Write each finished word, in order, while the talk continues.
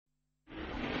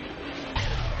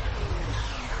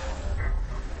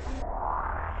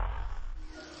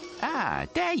Ah,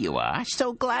 there you are.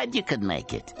 So glad you could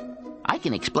make it. I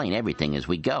can explain everything as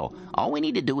we go. All we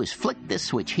need to do is flick this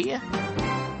switch here.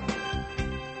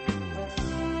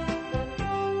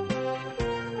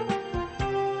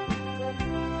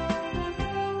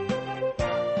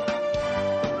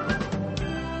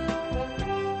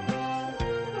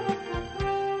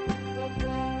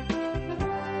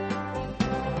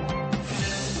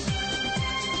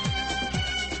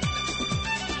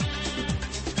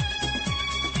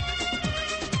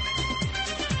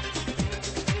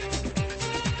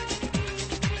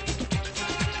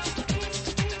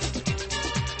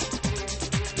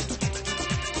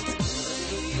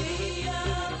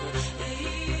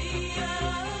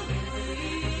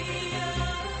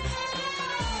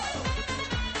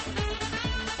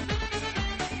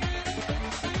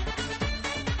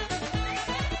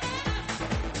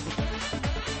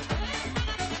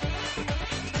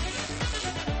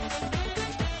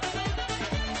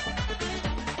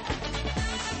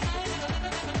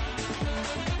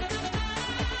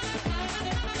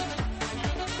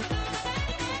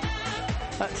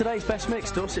 Today's best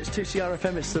mix, Dorset's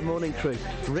 2CRFM, it's the morning crew.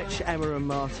 Rich, Emma and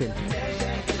Martin.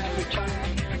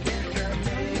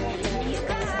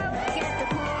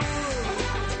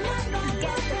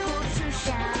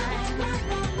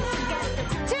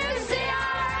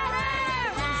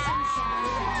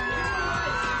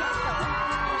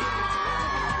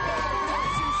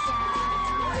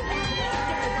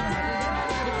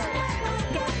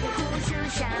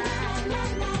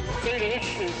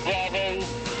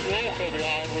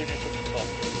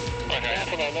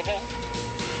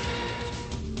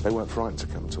 They weren't frightened to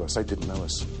come to us. They didn't know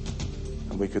us.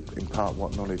 And we could impart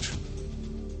what knowledge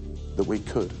that we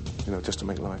could, you know, just to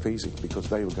make life easy, because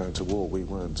they were going to war, we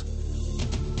weren't.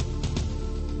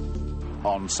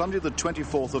 On Sunday the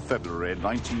 24th of February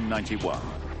 1991,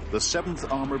 the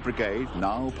 7th Armoured Brigade,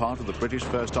 now part of the British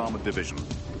 1st Armoured Division,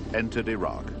 entered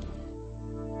Iraq.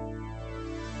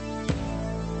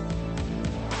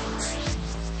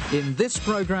 In this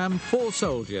programme, 4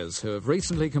 soldiers who have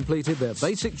recently completed their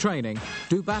basic training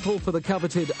do battle for the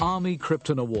coveted Army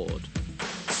Krypton Award.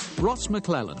 Ross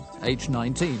McClellan, aged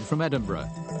 19, from Edinburgh.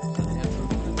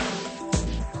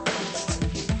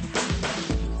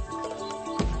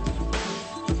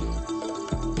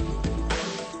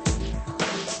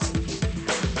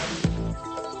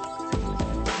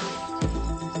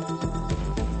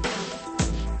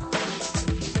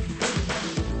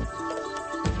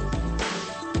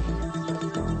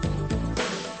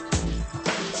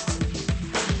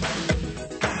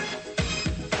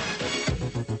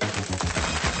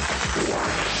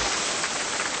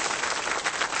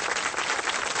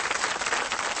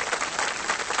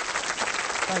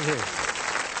 Thank you.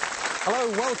 Hello,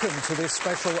 welcome to this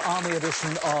special Army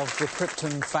edition of the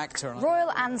Krypton Factor.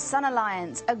 Royal and Sun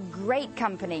Alliance, a great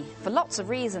company for lots of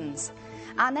reasons.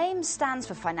 Our name stands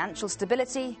for financial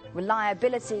stability,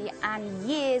 reliability and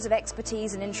years of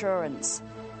expertise in insurance.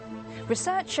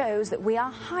 Research shows that we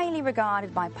are highly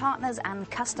regarded by partners and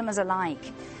customers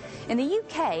alike. In the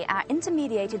UK, our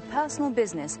intermediated personal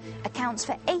business accounts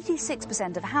for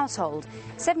 86% of household,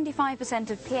 75%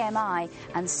 of PMI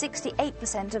and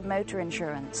 68% of motor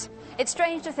insurance. It's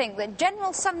strange to think that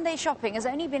general Sunday shopping has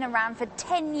only been around for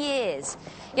 10 years.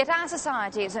 Yet our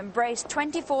society has embraced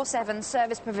 24/7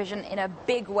 service provision in a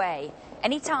big way.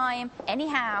 Anytime,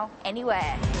 anyhow,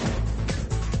 anywhere.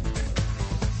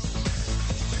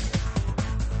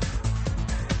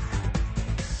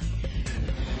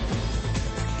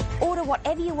 Order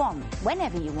whatever you want,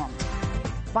 whenever you want.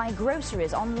 Buy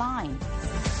groceries online.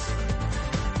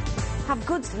 Have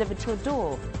goods delivered to your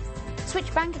door.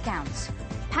 Switch bank accounts.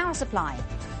 Power supply.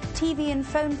 TV and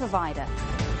phone provider.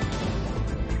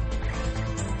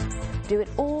 Do it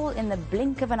all in the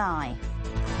blink of an eye.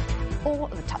 Or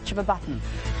at the touch of a button.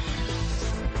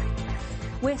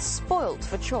 We're spoilt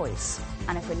for choice,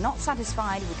 and if we're not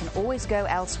satisfied, we can always go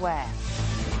elsewhere.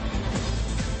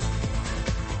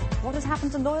 What has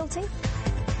happened to loyalty?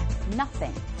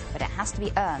 Nothing, but it has to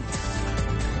be earned.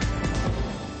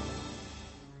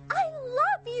 I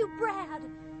love you, Brad.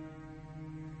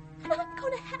 And I'm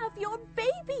going to have your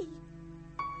baby.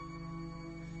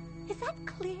 Is that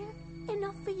clear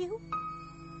enough for you?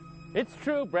 It's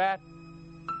true, Brad.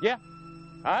 Yeah,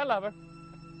 I love her.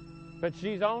 But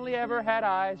she's only ever had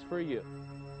eyes for you.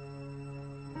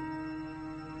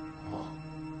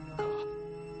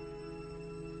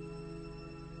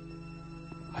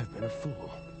 I've been a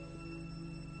fool.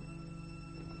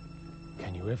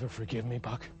 Can you ever forgive me,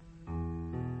 Buck?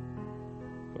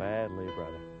 Gladly,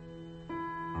 brother.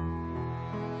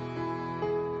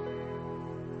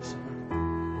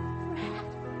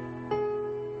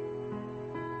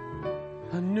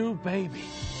 new baby.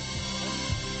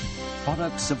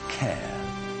 Products of care,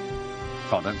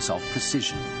 products of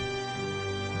precision,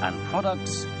 and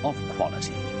products of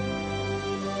quality.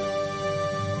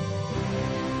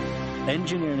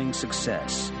 Engineering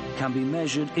success can be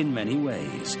measured in many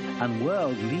ways, and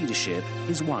world leadership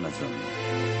is one of them.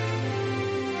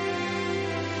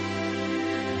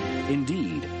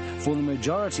 Indeed, for the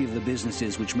majority of the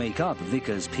businesses which make up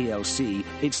Vickers plc,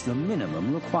 it's the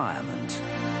minimum requirement.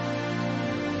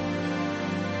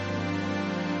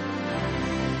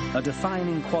 A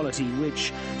defining quality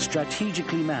which,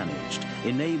 strategically managed,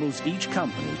 enables each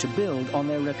company to build on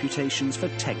their reputations for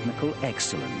technical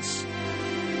excellence,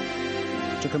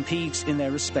 to compete in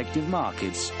their respective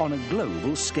markets on a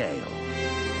global scale,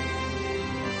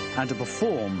 and to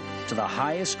perform to the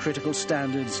highest critical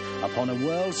standards upon a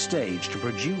world stage to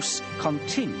produce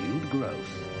continued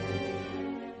growth.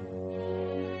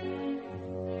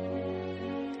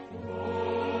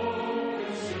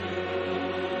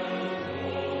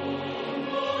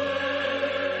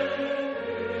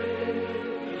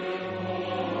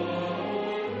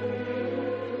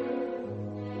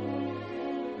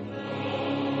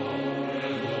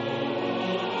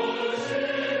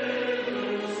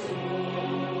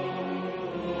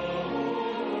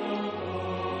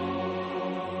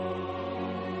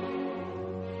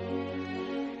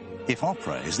 If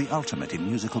opera is the ultimate in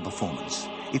musical performance,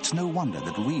 it's no wonder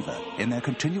that Riva, in their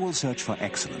continual search for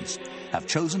excellence, have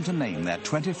chosen to name their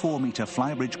 24-metre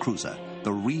flybridge cruiser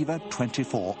the Riva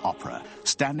 24 Opera,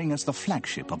 standing as the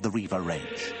flagship of the Riva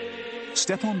range.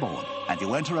 Step on board and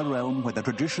you enter a realm where the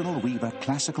traditional Riva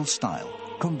classical style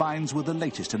combines with the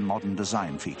latest in modern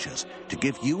design features to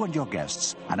give you and your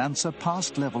guests an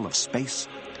unsurpassed level of space,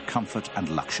 comfort and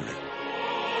luxury.